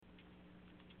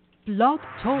Blog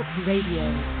Talk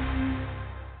Radio.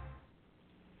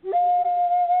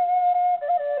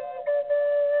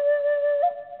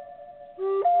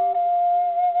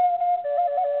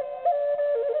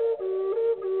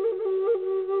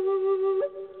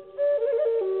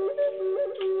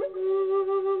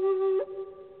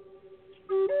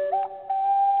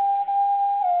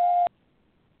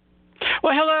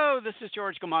 Well, hello, this is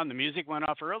George. Come on, the music went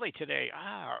off early today.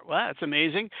 Well, that's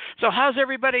amazing. So how's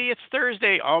everybody? It's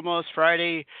Thursday, almost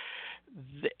Friday.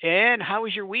 And how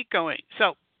is your week going?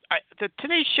 So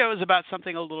today's show is about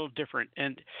something a little different.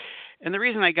 And the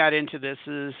reason I got into this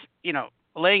is,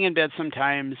 laying in bed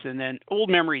sometimes and then old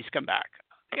memories come back.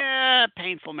 Yeah,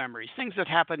 painful memories, things that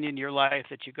happened in your life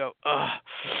that you go,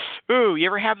 ooh, you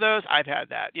ever have those? I've had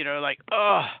that,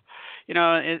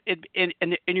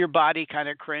 and your body kind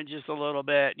of cringes a little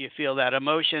bit. You feel that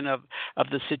emotion of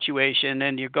the situation,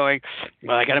 and you're going,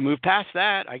 well, I got to move past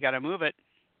that. I got to move it.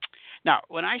 Now,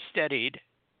 when I studied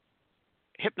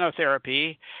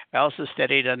hypnotherapy, I also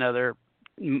studied another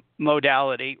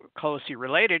modality closely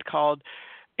related called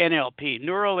NLP,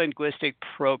 Neuro-Linguistic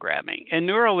Programming. And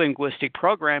Neuro-Linguistic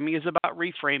Programming is about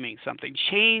reframing something,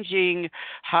 changing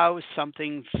how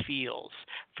something feels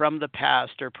from the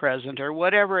past or present or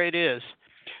whatever it is.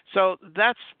 So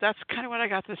that's kind of what I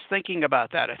got this thinking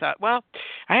about that. I thought, well,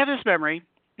 I have this memory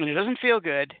and it doesn't feel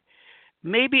good.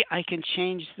 Maybe I can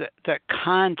change the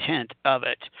content of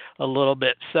it a little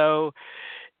bit so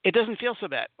it doesn't feel so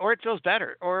bad, or it feels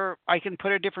better, or I can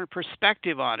put a different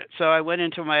perspective on it. So I went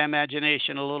into my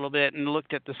imagination a little bit and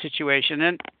looked at the situation,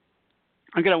 and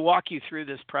I'm going to walk you through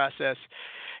this process,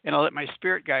 and I'll let my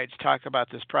spirit guides talk about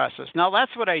this process. Now,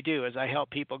 that's what I do, is I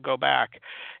help people go back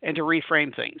and to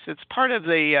reframe things. It's part of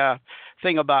the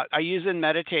thing about, I use in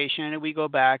meditation, and we go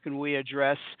back and we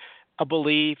address a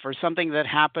belief or something that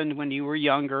happened when you were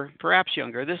younger, perhaps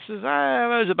younger. This is,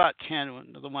 I was about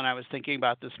 10, the one I was thinking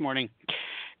about this morning.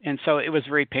 And so it was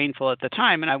very painful at the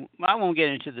time, and I won't get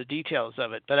into the details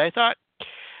of it. But I thought,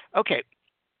 okay,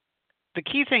 the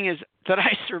key thing is that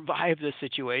I survived the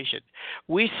situation.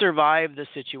 We survived the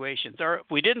situations. Or if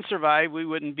we didn't survive, we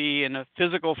wouldn't be in a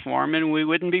physical form and we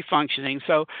wouldn't be functioning.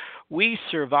 So we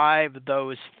survived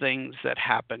those things that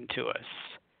happened to us.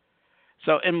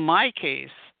 So in my case,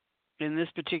 in this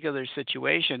particular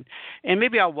situation, and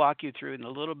maybe I'll walk you through in a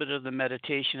little bit of the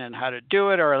meditation and how to do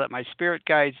it, or I'll let my spirit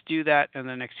guides do that in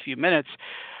the next few minutes.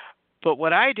 But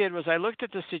what I did was I looked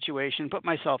at the situation, put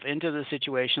myself into the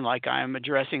situation like I am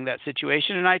addressing that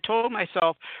situation, and I told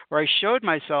myself, or I showed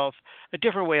myself, a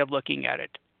different way of looking at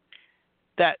it,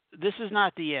 that this is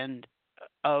not the end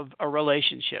of a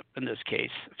relationship, in this case,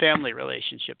 family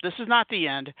relationship. This is not the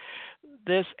end.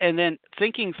 And then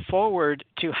thinking forward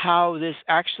to how this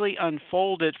actually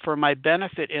unfolded for my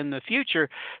benefit in the future,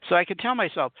 so I could tell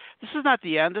myself, this is not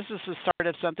the end. This is the start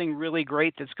of something really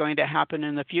great that's going to happen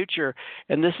in the future.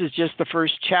 And this is just the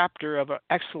first chapter of an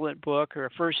excellent book, or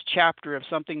a first chapter of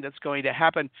something that's going to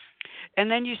happen. And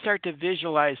then you start to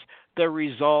visualize the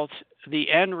result,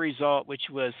 the end result, which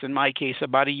was, in my case,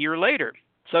 about a year later.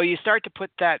 So you start to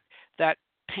put that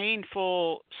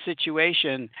painful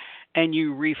situation and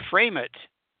you reframe it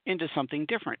into something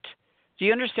different. Do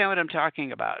you understand what I'm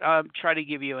talking about? I'll try to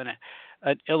give you an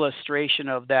illustration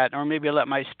of that, or maybe I'll let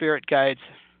my spirit guides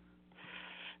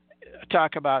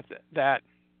talk about that,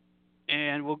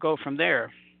 and we'll go from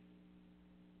there.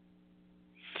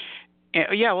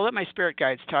 Yeah, we'll let my spirit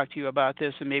guides talk to you about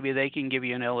this, and maybe they can give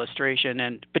you an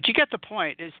illustration. But you get the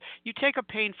point, is you take a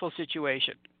painful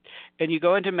situation, and you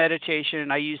go into meditation,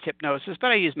 and I used hypnosis,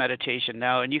 but I use meditation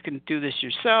now, and you can do this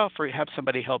yourself or have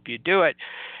somebody help you do it.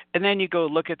 And then you go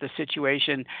look at the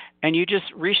situation, and you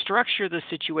just restructure the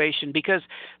situation, because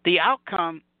the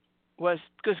outcome was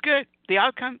good. The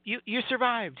outcome, you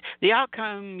survived. The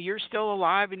outcome, you're still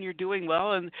alive and you're doing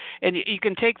well, and you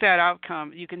can take that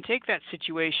outcome, you can take that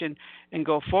situation and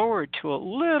go forward to a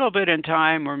little bit in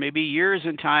time, or maybe years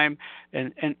in time,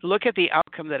 and look at the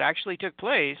outcome that actually took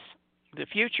place, the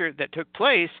future that took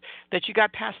place, that you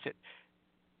got past it.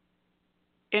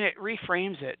 And it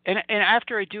reframes it. And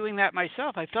after doing that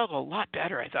myself, I felt a lot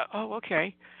better. I thought, oh,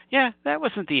 okay, yeah, that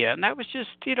wasn't the end. That was just,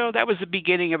 that was the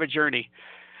beginning of a journey.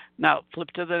 Now, flip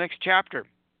to the next chapter.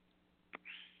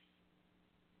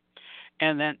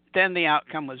 And then the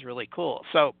outcome was really cool.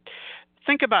 So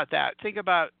think about that. Think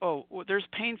about, there's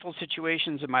painful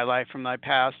situations in my life from my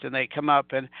past, and they come up,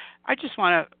 and I just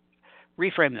want to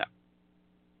reframe them.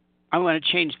 I want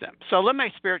to change them. So let my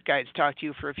spirit guides talk to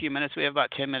you for a few minutes. We have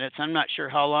about 10 minutes. I'm not sure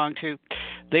how long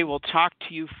they will talk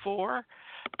to you for,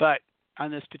 but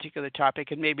on this particular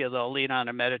topic, and maybe they'll lead on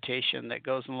a meditation that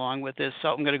goes along with this. So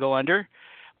I'm going to go under.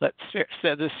 let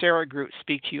the Sarah group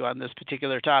speak to you on this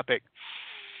particular topic.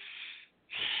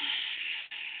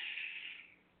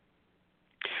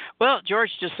 Well, George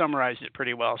just summarized it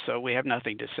pretty well, so we have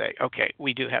nothing to say. Okay,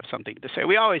 we do have something to say.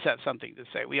 We always have something to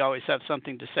say. We always have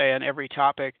something to say on every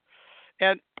topic.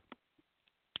 And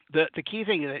the key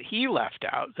thing that he left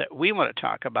out that we want to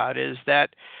talk about is that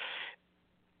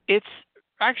it's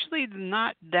actually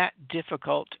not that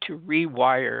difficult to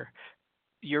rewire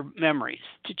your memories,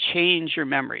 to change your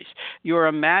memories. Your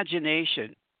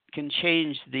imagination can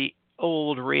change the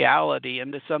old reality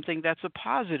into something that's a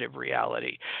positive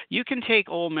reality. You can take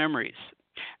old memories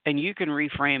and you can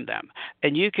reframe them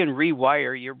and you can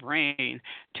rewire your brain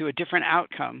to a different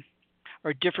outcome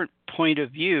or different point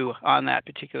of view on that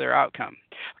particular outcome.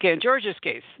 Okay, in George's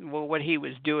case, well, what he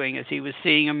was doing is he was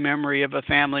seeing a memory of a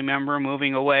family member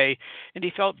moving away, and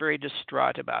he felt very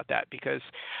distraught about that because,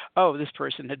 oh, this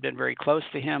person had been very close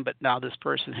to him, but now this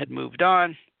person had moved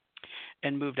on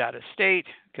and moved out of state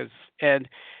and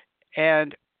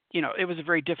it was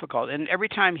very difficult. And every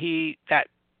time that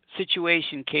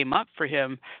situation came up for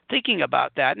him, thinking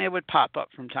about that, and it would pop up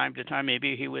from time to time.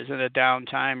 Maybe he was in a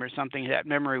downtime or something, that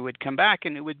memory would come back,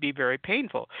 and it would be very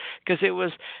painful because it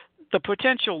was the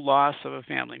potential loss of a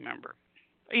family member,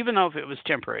 even though if it was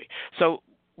temporary. So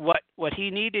what he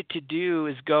needed to do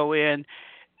is go in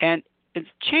and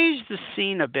change the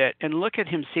scene a bit and look at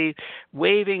him, see,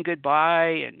 waving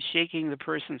goodbye and shaking the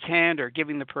person's hand or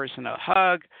giving the person a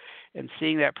hug and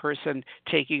seeing that person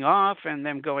taking off and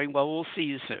them going, well, we'll see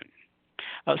you soon.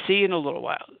 I'll see you in a little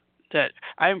while. That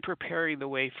I'm preparing the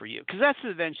way for you. Because that's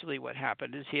eventually what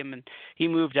happened is he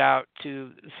moved out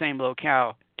to the same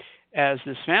locale as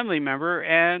this family member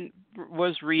and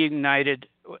was reunited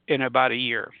in about a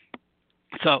year.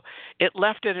 So it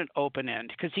left it an open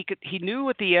end because he knew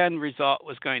what the end result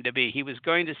was going to be. He was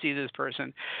going to see this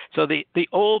person. So the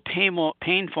old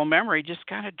painful memory just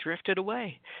kind of drifted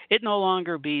away. It no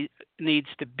longer needs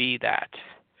to be that.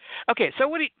 Okay, so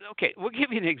we'll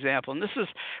give you an example, and this is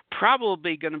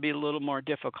probably going to be a little more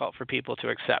difficult for people to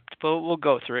accept, but we'll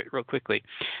go through it real quickly.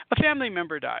 A family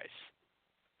member dies.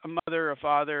 A mother, a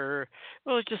father,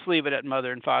 well, let's just leave it at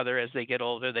mother and father. As they get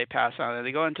older, they pass on and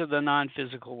they go into the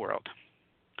non-physical world.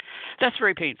 That's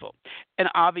very painful. And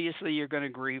obviously you're going to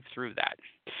grieve through that.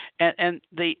 And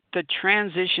the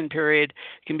transition period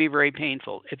can be very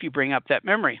painful if you bring up that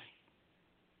memory.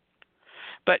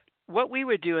 But what we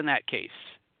would do in that case,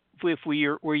 if we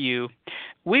were you,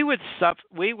 we would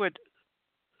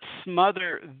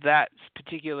smother that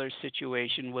particular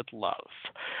situation with love.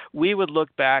 We would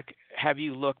have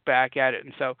you look back at it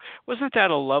and so, wasn't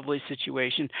that a lovely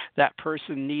situation? That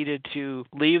person needed to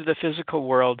leave the physical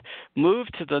world, move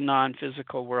to the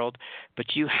non-physical world,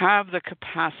 but you have the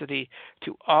capacity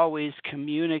to always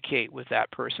communicate with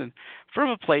that person from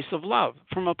a place of love,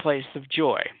 from a place of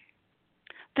joy.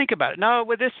 Think about it. No,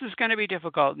 well, this is going to be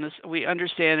difficult, and we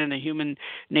understand in the human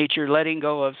nature letting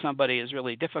go of somebody is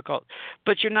really difficult,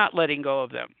 but you're not letting go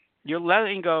of them. You're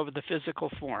letting go of the physical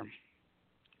form.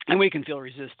 And we can feel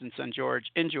resistance in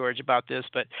George about this,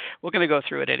 but we're going to go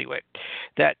through it anyway.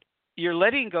 That you're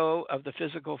letting go of the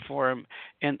physical form,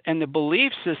 and the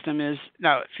belief system is,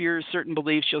 now, if you're certain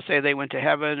beliefs, you'll say they went to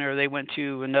heaven or they went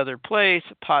to another place,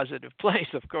 a positive place,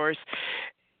 of course,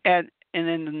 and in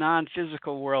the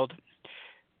non-physical world,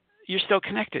 you're still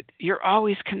connected. You're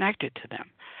always connected to them.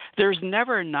 There's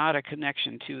never not a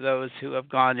connection to those who have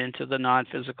gone into the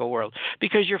non-physical world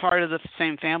because you're part of the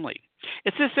same family.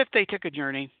 It's as if they took a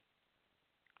journey,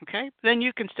 okay? Then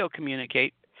you can still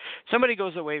communicate. Somebody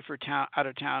goes away out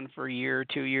of town for a year,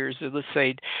 2 years, let's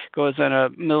say goes on a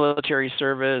military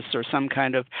service or some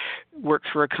kind of work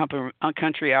for a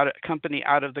company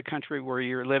out of the country where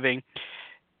you're living.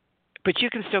 But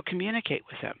you can still communicate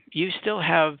with them. You still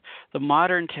have the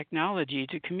modern technology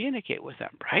to communicate with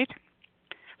them, right?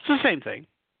 It's the same thing.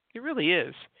 It really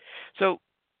is. So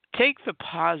take the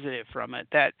positive from it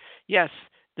that, yes,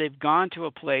 they've gone to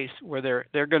a place where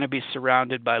they're going to be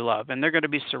surrounded by love, and they're going to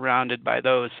be surrounded by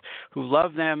those who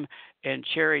love them and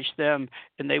cherish them,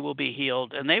 and they will be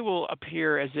healed, and they will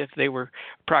appear as if they were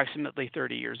approximately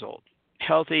 30 years old.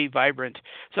 Healthy, vibrant.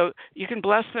 So you can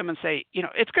bless them and say,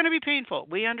 it's going to be painful.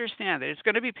 We understand that it's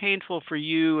going to be painful for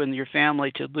you and your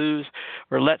family to lose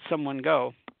or let someone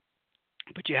go.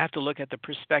 But you have to look at the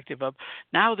perspective of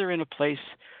now they're in a place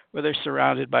where they're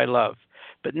surrounded by love.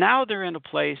 But now they're in a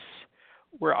place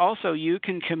where also you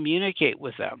can communicate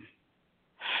with them.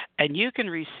 And you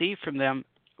can receive from them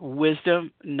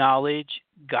wisdom, knowledge,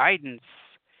 guidance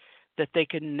that they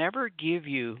can never give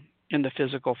you in the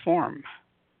physical form.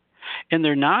 In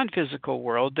their non-physical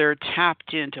world, they're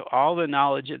tapped into all the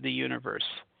knowledge of the universe,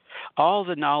 All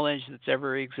the knowledge that's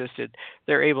ever existed,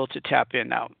 they're able to tap in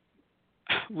now.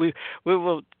 We we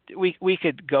will we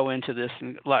could go into this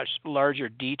in larger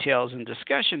details and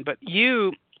discussion, but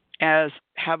you as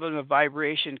having a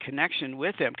vibration connection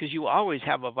with them, because you always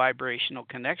have a vibrational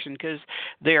connection because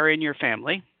they are in your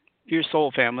family, your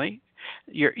soul family.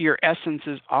 Your essence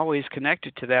is always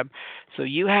connected to them. So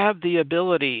you have the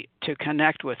ability to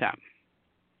connect with them.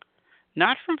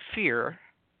 Not from fear,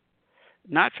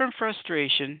 not from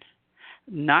frustration,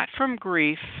 not from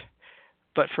grief,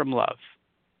 but from love,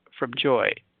 from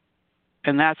joy.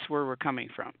 And that's where we're coming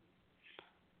from.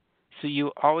 So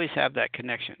you always have that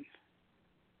connection.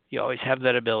 You always have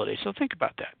that ability. So think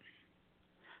about that.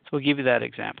 So we'll give you that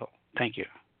example. Thank you.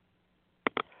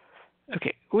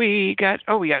 Okay, we got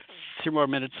 3 more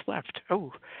minutes left.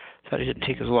 Oh, thought it didn't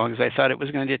take as long as I thought it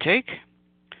was going to take.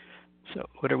 So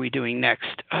what are we doing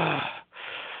next?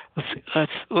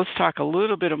 Let's talk a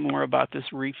little bit more about this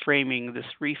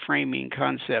reframing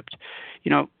concept.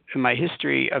 You know, in my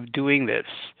history of doing this,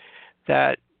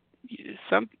 that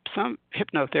some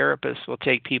hypnotherapists will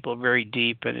take people very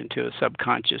deep and into a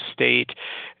subconscious state,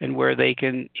 and where they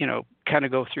can, kind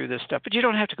of go through this stuff. But you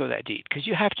don't have to go that deep, because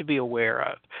you have to be aware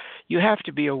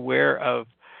of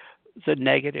the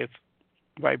negative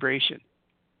vibration,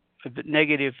 the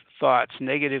negative thoughts,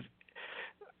 negative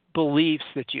beliefs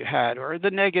that you had, or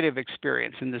the negative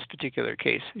experience. In this particular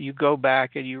case, you go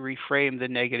back and you reframe the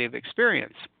negative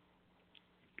experience.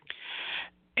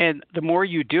 And the more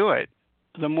you do it,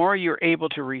 the more you're able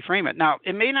to reframe it. Now,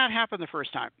 it may not happen the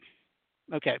first time.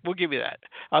 Okay, we'll give you that.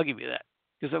 I'll give you that.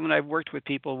 Because when I've worked with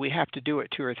people, we have to do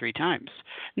it 2 or 3 times.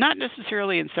 Not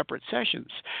necessarily in separate sessions,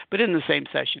 but in the same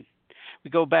session. We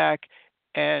go back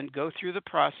and go through the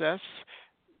process,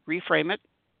 reframe it,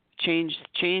 change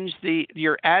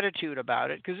your attitude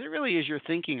about it, because it really is your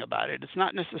thinking about it. It's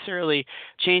not necessarily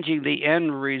changing the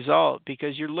end result,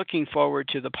 because you're looking forward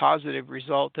to the positive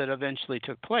result that eventually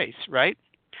took place, right?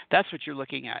 That's what you're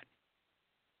looking at.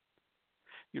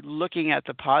 You're looking at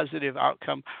the positive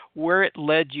outcome, where it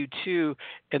led you to,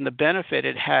 and the benefit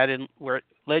it had, and where it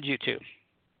led you to.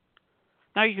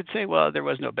 Now you could say, well, there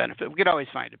was no benefit. We could always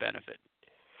find a benefit,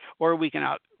 or we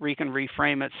can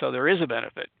reframe it so there is a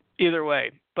benefit. Either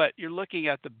way, but you're looking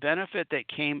at the benefit that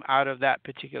came out of that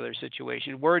particular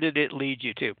situation. Where did it lead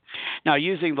you to? Now,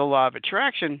 using the law of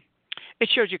attraction, it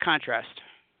shows you contrast.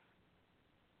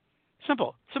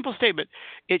 Simple statement.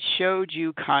 It showed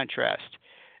you contrast.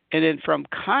 And then from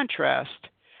contrast,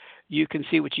 you can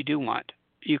see what you do want.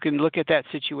 You can look at that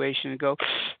situation and go,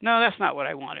 no, that's not what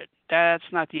I wanted. That's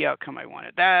not the outcome I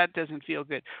wanted. That doesn't feel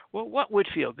good. Well, what would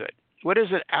feel good? What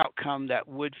is an outcome that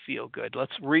would feel good?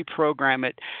 Let's reprogram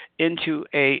it into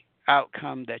a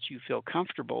outcome that you feel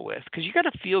comfortable with, because you got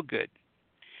to feel good.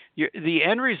 The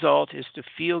end result is to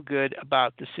feel good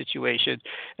about the situation,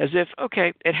 as if,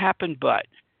 okay, it happened, but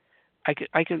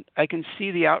I can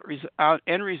see the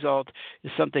end result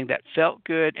is something that felt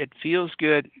good. It feels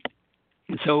good.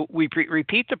 And so we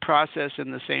repeat the process in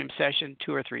the same session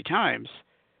 2 or 3 times,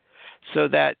 so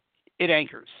that it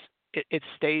anchors. It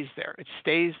stays there. It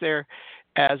stays there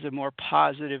as a more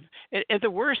positive. At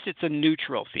the worst, it's a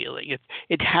neutral feeling.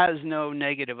 It has no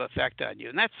negative effect on you.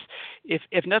 And that's,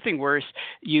 if nothing worse,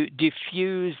 you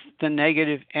diffuse the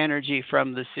negative energy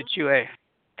from the situation.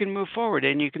 You can move forward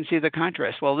and you can see the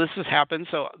contrast. Well, this has happened,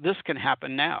 so this can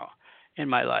happen now in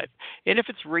my life. And if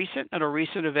it's recent, at a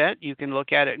recent event, you can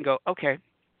look at it and go, okay,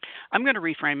 I'm going to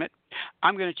reframe it.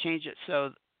 I'm going to change it.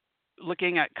 So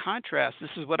looking at contrast, this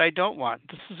is what I don't want.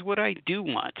 This is what I do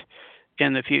want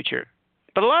in the future.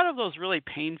 But a lot of those really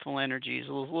painful energies,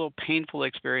 those little painful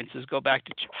experiences, go back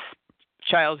to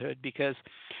childhood, because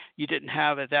you didn't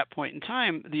have at that point in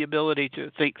time the ability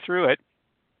to think through it.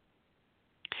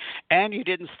 And you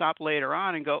didn't stop later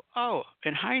on and go, oh,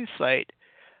 in hindsight,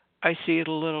 I see it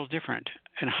a little different.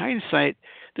 In hindsight,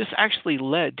 this actually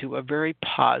led to a very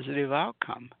positive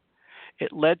outcome.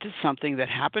 It led to something that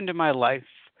happened in my life.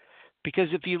 Because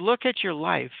if you look at your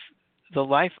life, the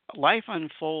life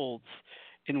unfolds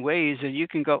in ways that you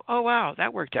can go, oh, wow,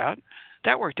 that worked out.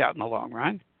 That worked out in the long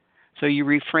run. So you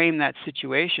reframe that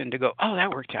situation to go, oh, that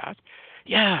worked out.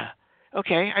 Yeah,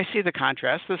 okay, I see the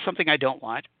contrast. There's something I don't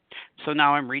want. So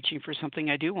now I'm reaching for something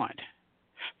I do want.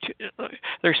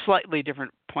 They're slightly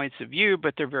different points of view,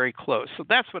 but they're very close. So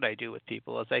that's what I do with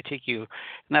people, is I take you, and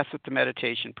that's what the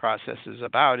meditation process is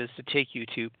about, is to take you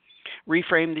to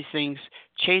reframe these things,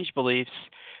 change beliefs,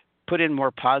 put in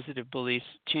more positive beliefs,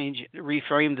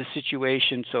 reframe the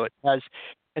situation so it has,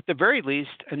 at the very least,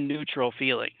 a neutral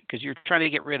feeling, because you're trying to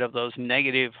get rid of those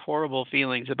negative, horrible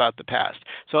feelings about the past.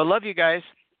 So I love you guys,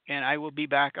 and I will be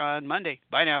back on Monday.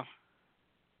 Bye now.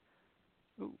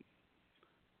 Ooh.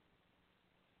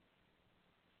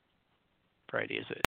 right?